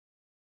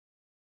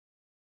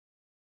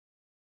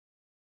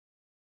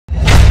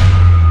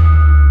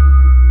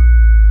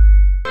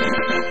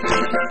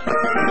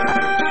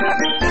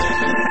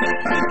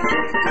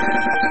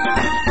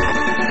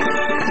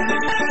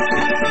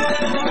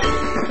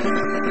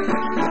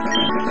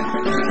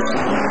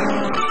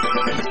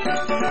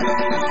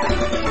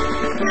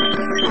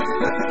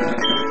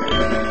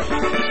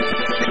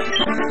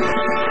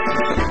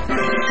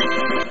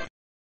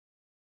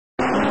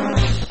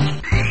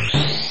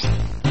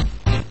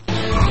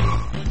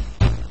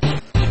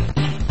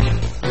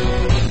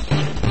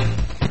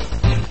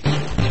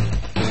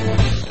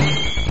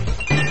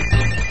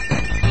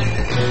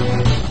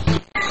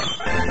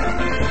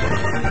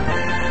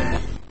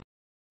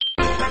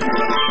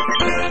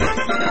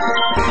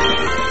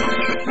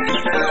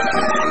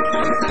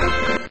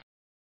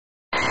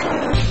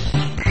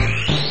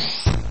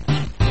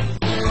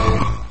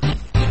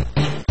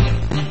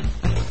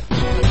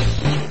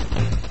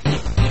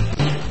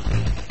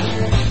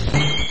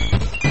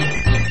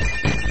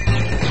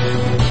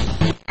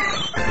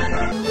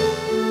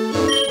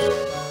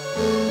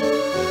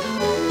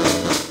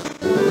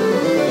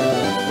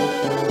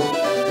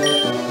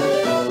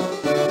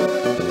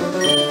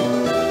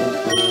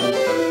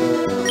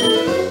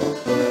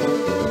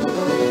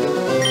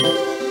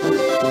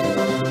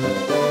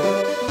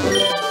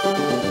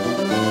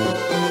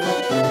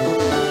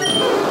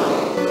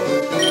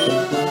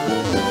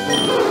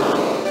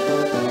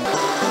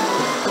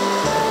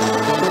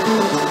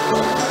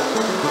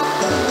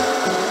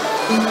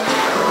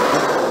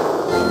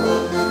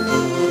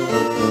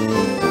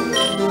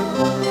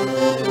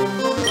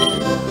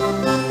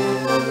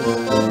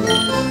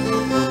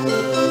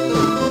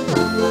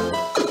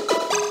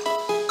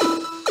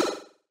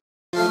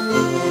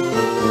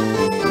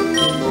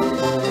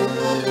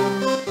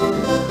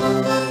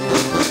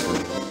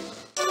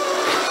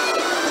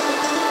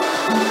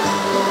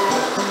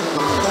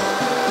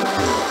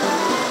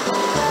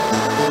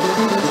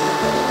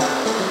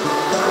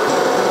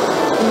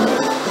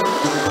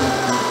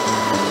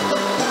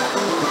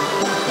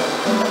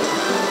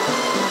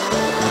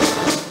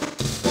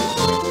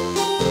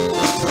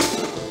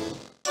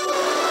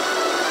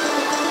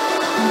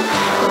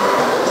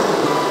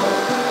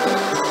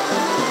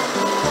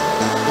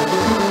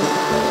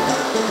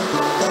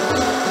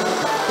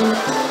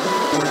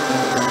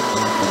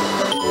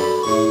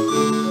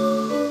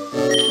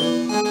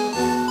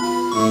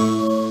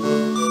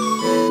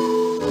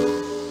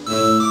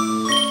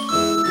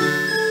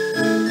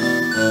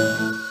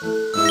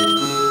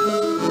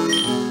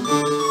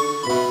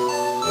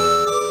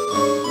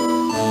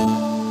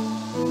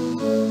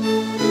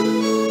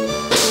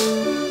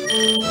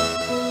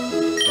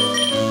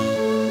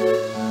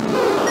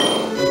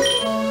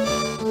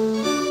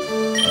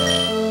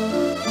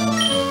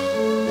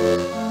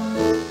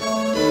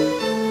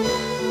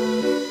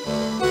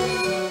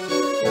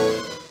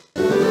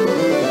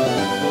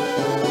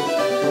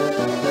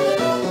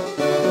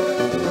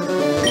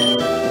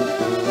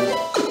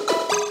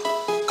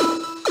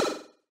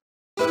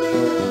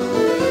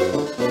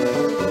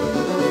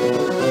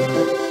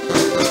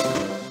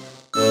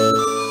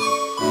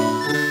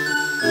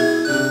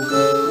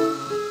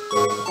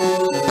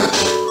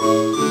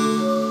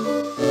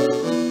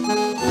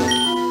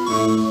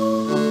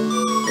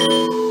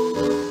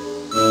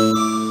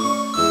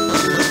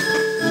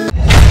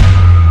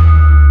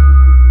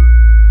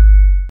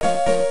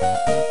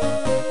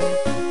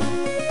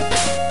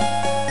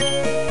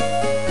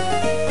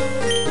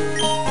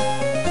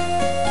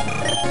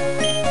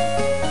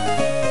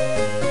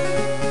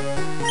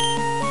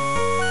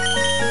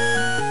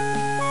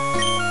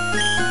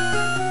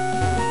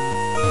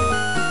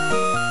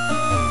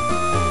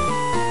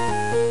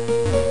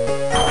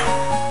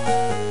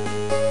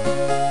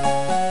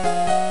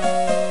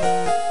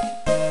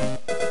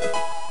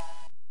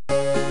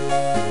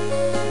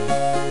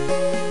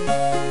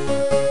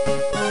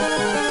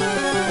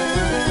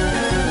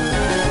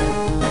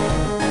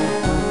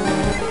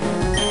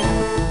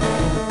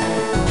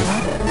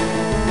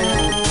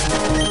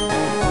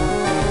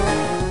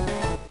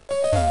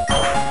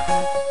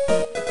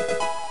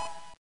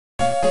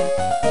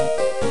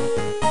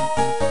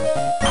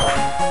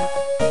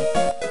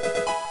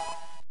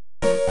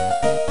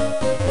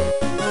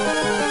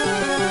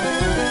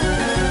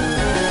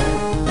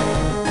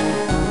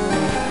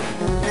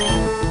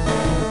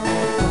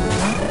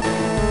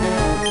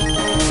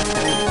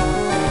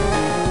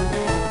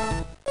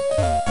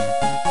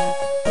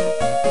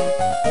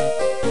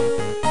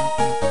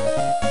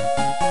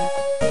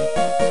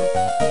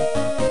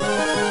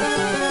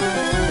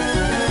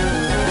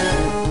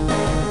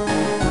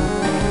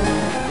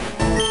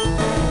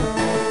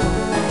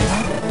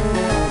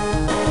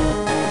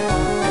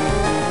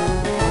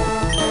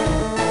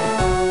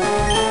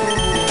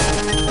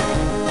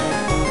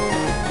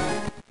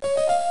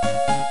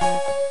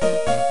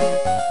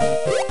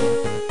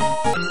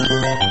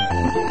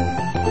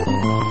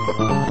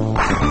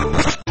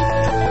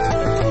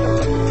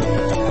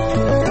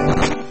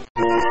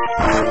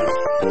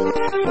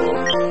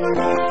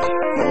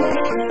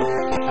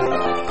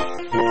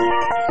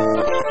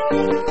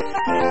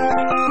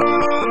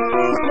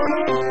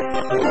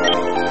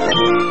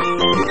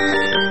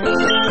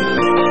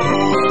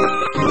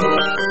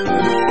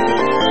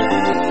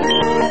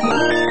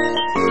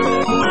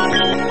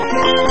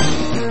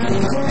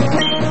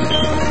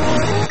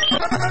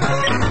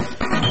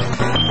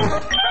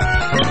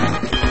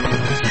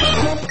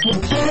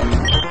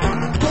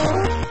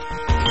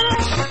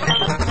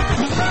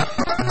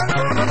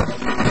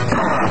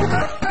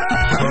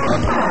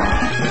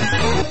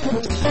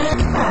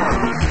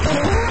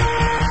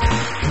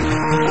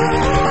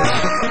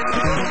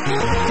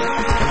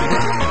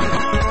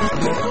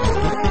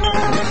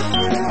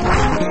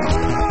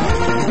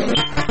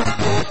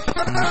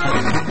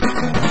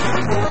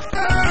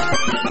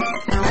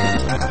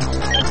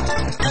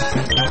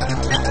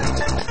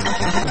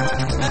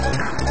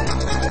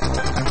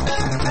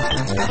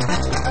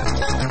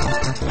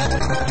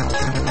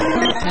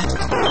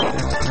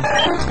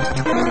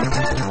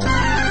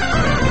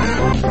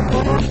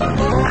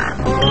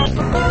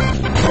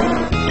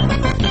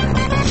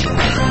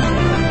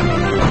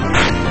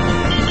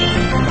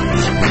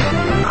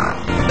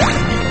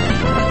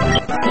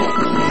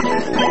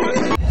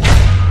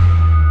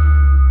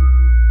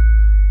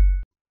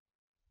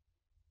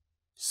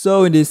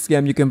So in this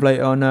game you can play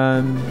on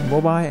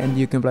mobile and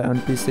you can play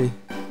on PC.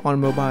 On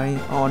mobile,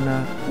 on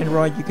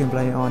Android you can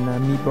play on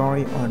Mi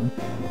Boy.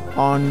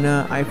 On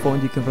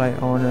iPhone you can play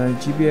on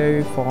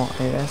GBA for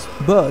iOS.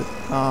 But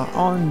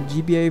on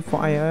GBA for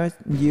iOS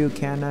you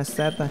can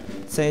set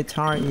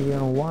time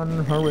in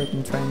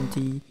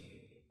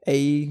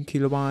 128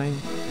 kilobyte,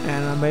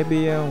 and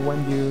maybe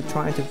when you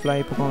try to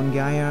play Pokemon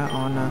Gaia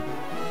on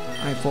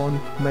iPhone,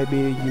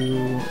 maybe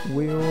you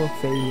will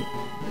fail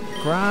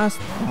crash,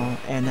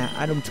 and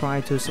I don't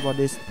try to support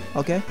this.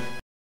 Okay.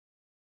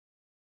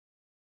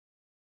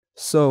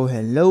 So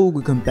hello,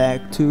 welcome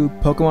back to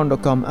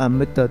pokemonerdotcom. I'm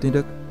Mr.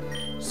 Duc.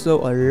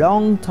 So a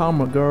long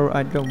time ago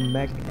I don't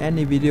make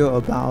any video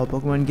about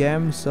Pokemon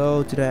game,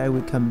 so today I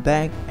will come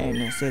back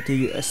and share to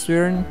you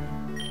experience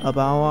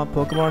about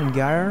Pokemon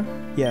Gaia.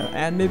 Yeah,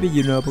 and maybe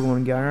you know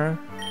Pokemon Gaia.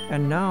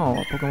 And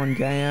now Pokemon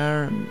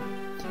Gaia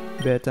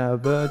beta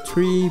version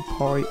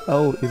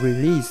 3.0 is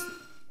released,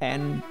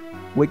 and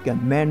with the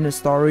main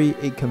story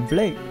is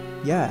complete.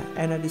 Yeah,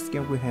 and this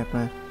game we have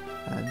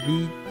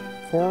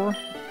V4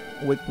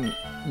 we can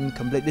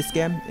complete this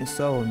game, and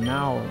so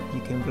now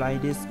you can play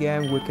this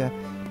game with a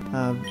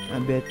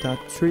beta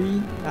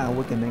 3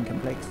 we can make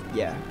complete.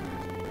 Yeah,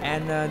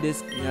 and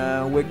this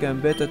with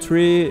beta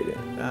 3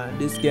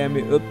 this game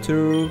is up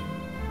to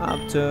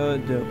after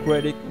the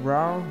credit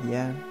roll.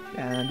 Yeah,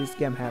 and this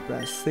game have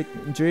 6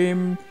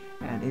 dream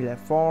and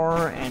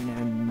 11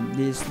 and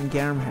this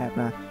game have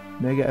a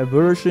mega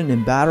evolution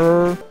in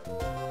battle,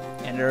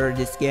 and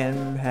this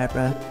game have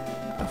a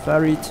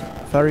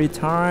fairy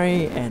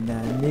time and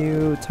a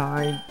new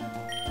time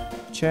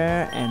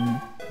chair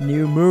and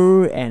new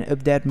move and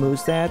update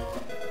moveset.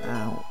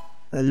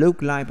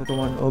 Look like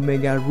Pokemon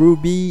Omega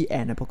Ruby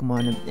and a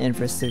Pokemon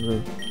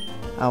Festival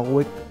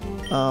with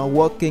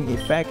working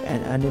effect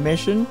and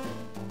animation.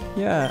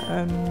 Yeah,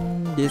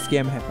 and this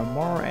game have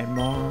more and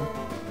more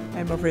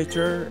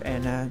feature,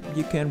 and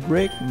you can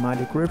break my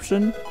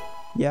description.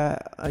 Yeah,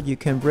 you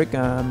can break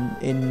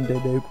in the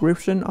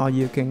description, or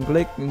you can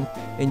click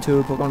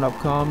into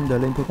Pokemon.com, the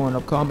link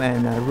Pokemon.com,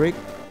 and read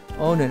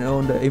on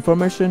the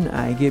information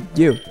I give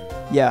you.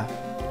 Yeah,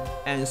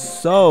 and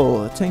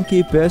so thank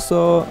you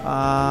Peso,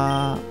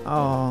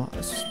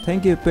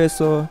 thank you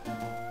Peso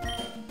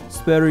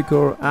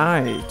Spherical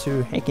Eye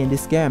to hack in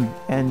this game.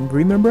 And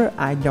remember,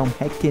 I don't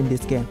hack in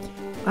this game,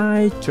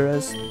 I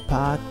just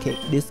package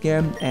this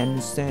game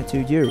and send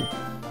to you.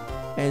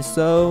 And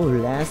so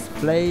let's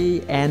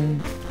play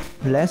and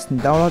let's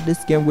download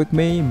this game with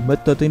me,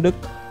 Mr. Duc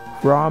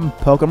from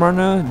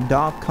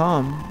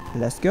pokemonerdotcom.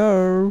 Let's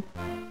go.